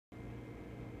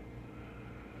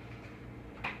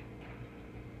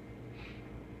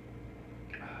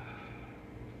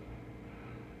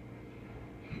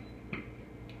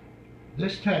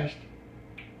This test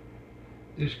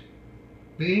is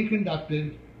being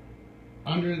conducted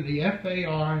under the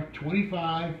FAR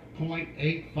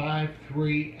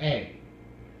 25.853A.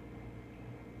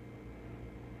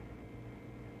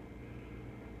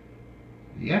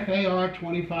 The FAR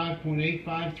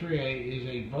 25.853A is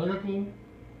a vertical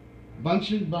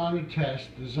Bunsen burner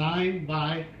test designed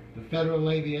by the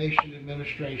Federal Aviation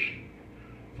Administration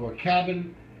for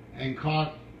cabin and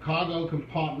cargo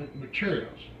compartment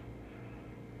materials.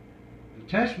 The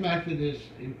test method is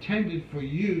intended for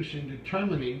use in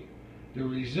determining the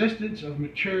resistance of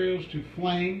materials to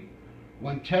flame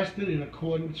when tested in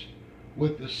accordance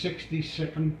with the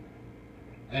 60-second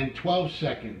and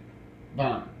 12-second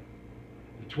burn.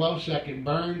 The 12-second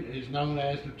burn is known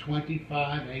as the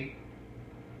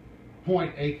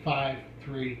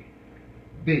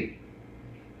 25.853B.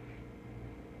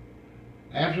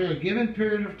 After a given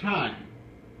period of time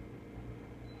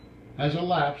has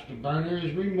elapsed, the burner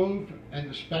is removed and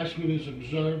the specimen is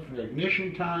observed for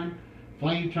ignition time,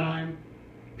 flame time,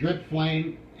 drip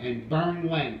flame, and burn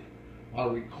length are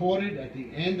recorded at the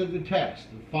end of the test.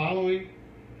 The following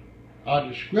are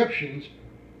descriptions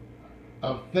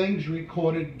of things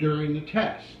recorded during the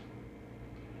test.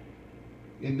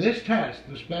 In this test,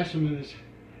 the specimen is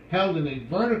held in a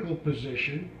vertical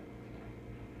position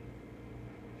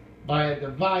by a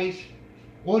device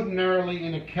ordinarily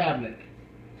in a cabinet,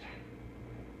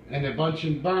 and a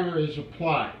Bunsen burner is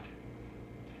applied.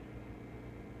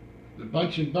 The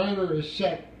Bunsen burner is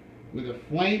set with a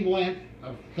flame length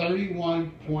of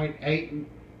 31.8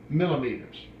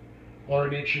 millimeters, or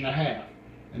 1.5 inches,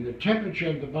 and the temperature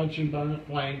of the Bunsen burner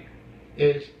flame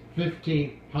is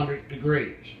 1500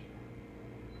 degrees.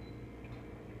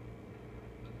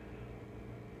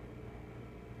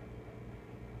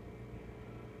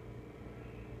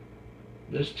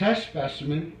 This test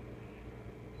specimen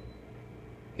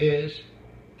is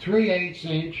 3/8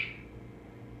 inch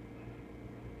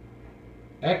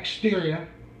exterior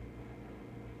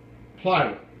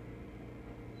plywood.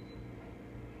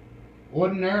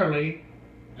 Ordinarily,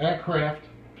 aircraft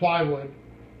plywood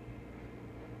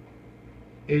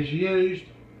is used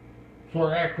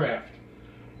for aircraft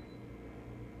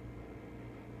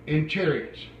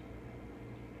interiors.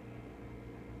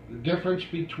 The difference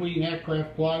between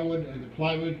aircraft plywood and the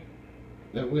plywood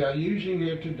that we are using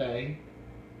here today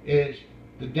is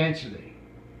the density.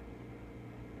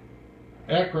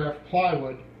 Aircraft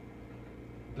plywood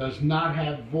does not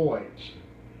have voids,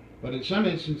 but in some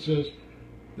instances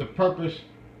the purpose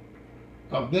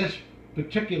of this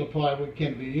particular plywood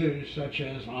can be used, such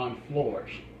as on floors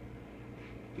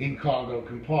in cargo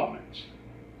compartments.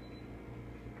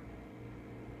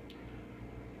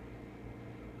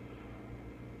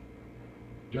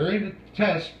 During the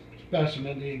test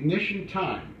specimen, the ignition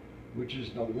time, which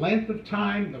is the length of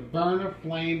time the burner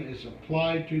flame is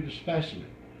applied to the specimen.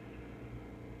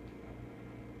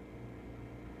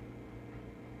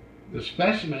 The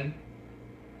specimen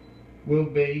will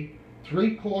be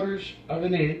 3/4 of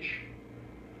an inch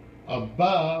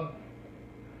above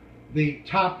the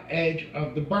top edge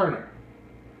of the burner,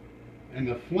 and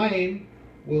the flame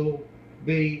will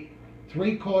be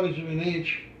 3/4 of an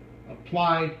inch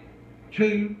applied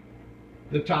to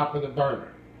the top of the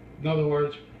burner. In other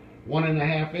words,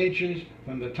 1.5 inches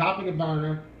from the top of the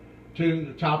burner to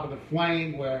the top of the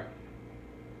flame, where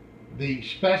the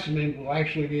specimen will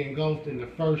actually be engulfed in the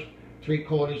first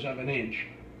 3/4 of an inch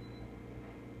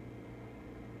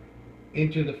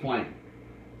into the flame.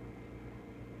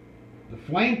 The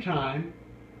flame time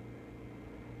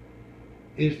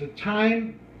is the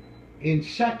time in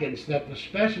seconds that the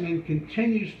specimen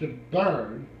continues to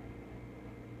burn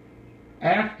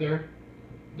after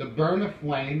the burner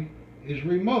flame is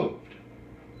removed.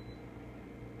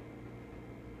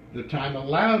 The time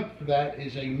allowed for that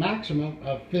is a maximum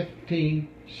of 15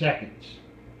 seconds.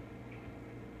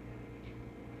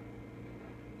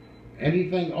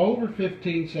 Anything over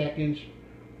 15 seconds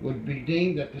would be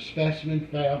deemed that the specimen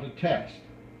failed the test.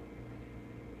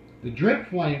 The drip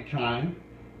flame time,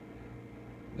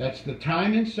 that's the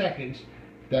time in seconds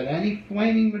that any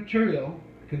flaming material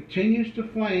continues to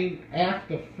flame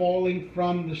after falling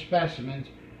from the specimens,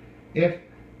 if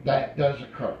that does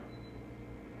occur.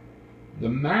 The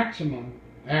maximum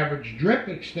average drip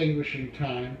extinguishing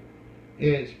time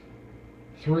is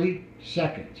 3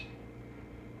 seconds.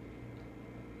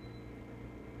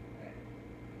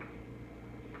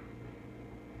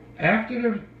 After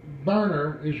the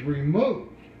burner is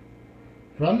removed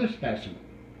from the specimen,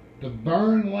 the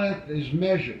burn length is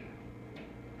measured.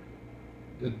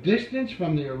 The distance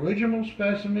from the original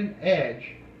specimen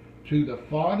edge to the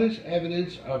farthest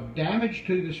evidence of damage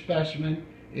to the specimen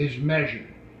is measured,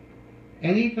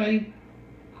 Anything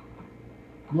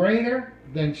greater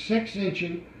than 6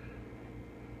 inches,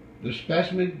 the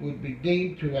specimen would be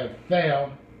deemed to have failed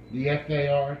the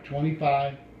FAR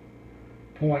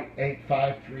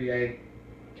 25.8538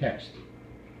 test.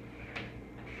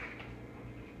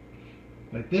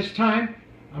 At this time,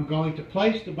 I'm going to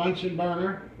place the Bunsen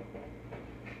burner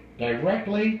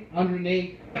directly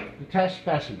underneath the test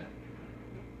specimen.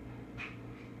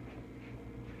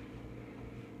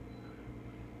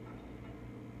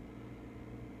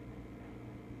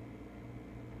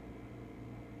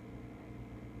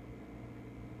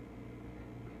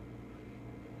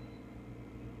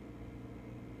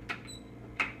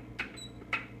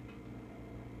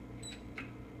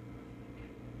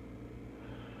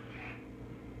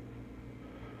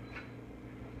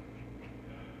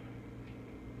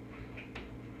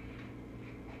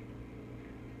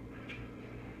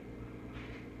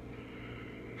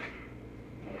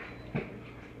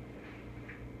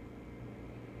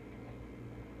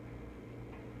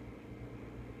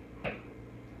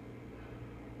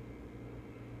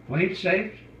 Flame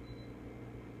safe,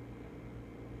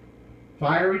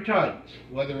 fire retardants,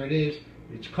 whether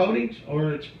it's coatings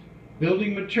or it's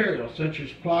building materials such as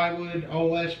plywood,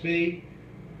 OSB,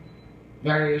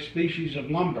 various species of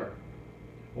lumber,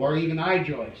 or even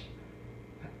I-joists,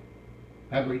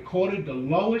 have recorded the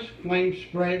lowest flame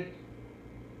spread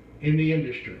in the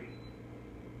industry.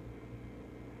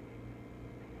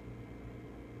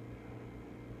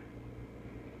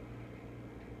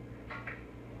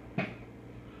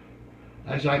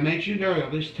 As I mentioned earlier,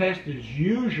 this test is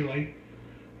usually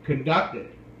conducted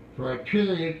for a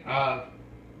period of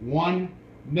 1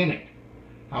 minute.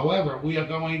 However, we are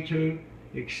going to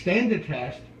extend the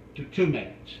test to 2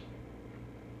 minutes.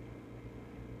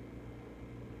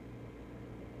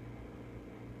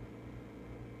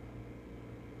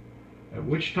 At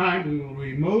which time we will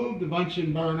remove the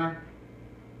Bunsen burner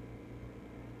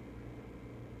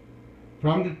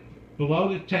from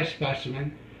below the test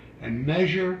specimen and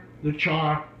measure the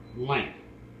char length.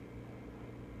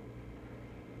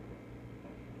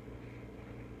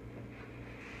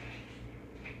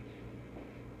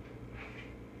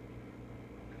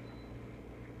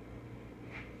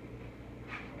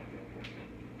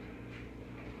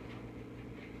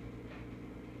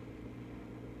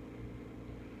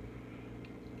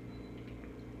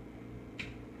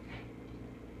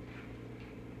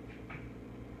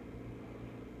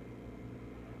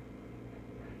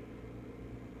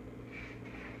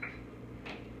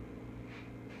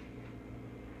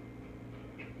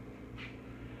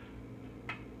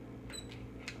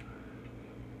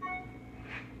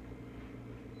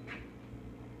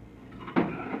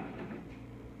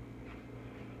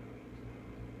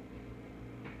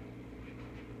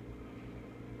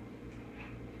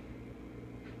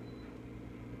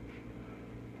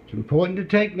 It's important to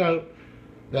take note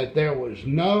that there was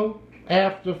no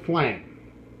after flame.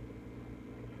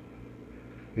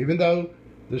 Even though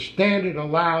the standard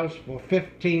allows for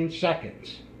 15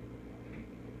 seconds.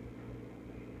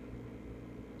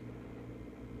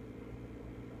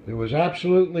 There was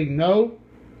absolutely no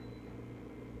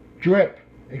drip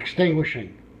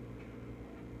extinguishing.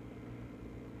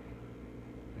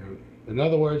 In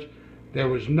other words, there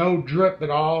was no drip at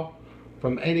all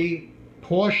from any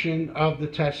portion of the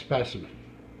test specimen.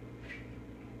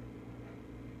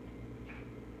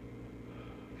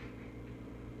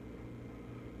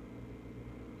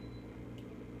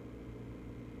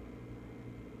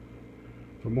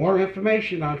 For more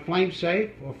information on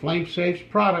FlameSafe or FlameSafe's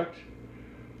products,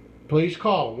 please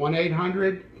call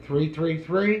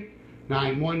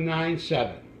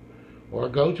 1-800-333-9197 or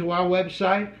go to our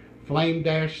website,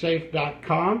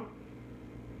 flame-safe.com.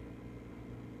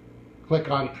 Click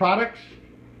on products,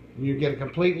 and you get a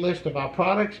complete list of our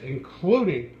products,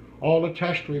 including all the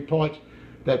test reports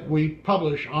that we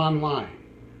publish online.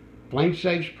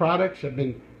 FlameSafe's products have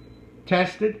been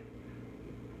tested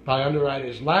by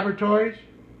Underwriters Laboratories,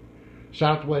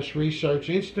 Southwest Research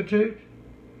Institute,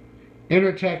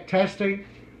 Intertech Testing,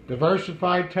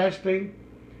 Diversified Testing,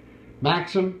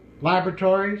 Maxim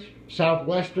Laboratories,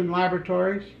 Southwestern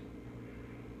Laboratories,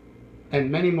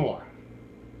 and many more.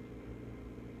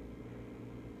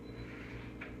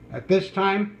 At this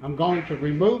time, I'm going to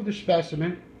remove the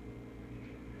specimen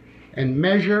and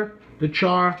measure the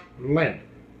char length.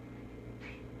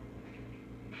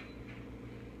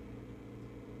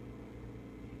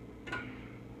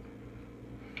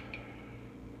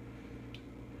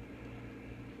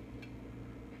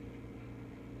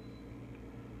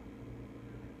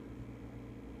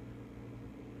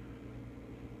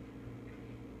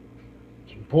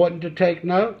 It's important to take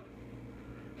note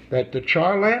that the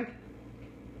char length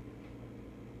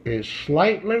is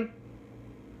slightly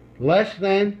less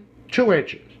than 2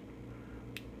 inches,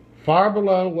 far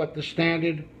below what the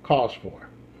standard calls for.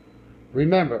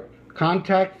 Remember,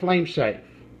 contact FlameSafe,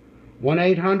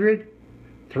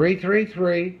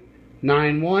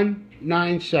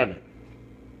 1-800-333-9197.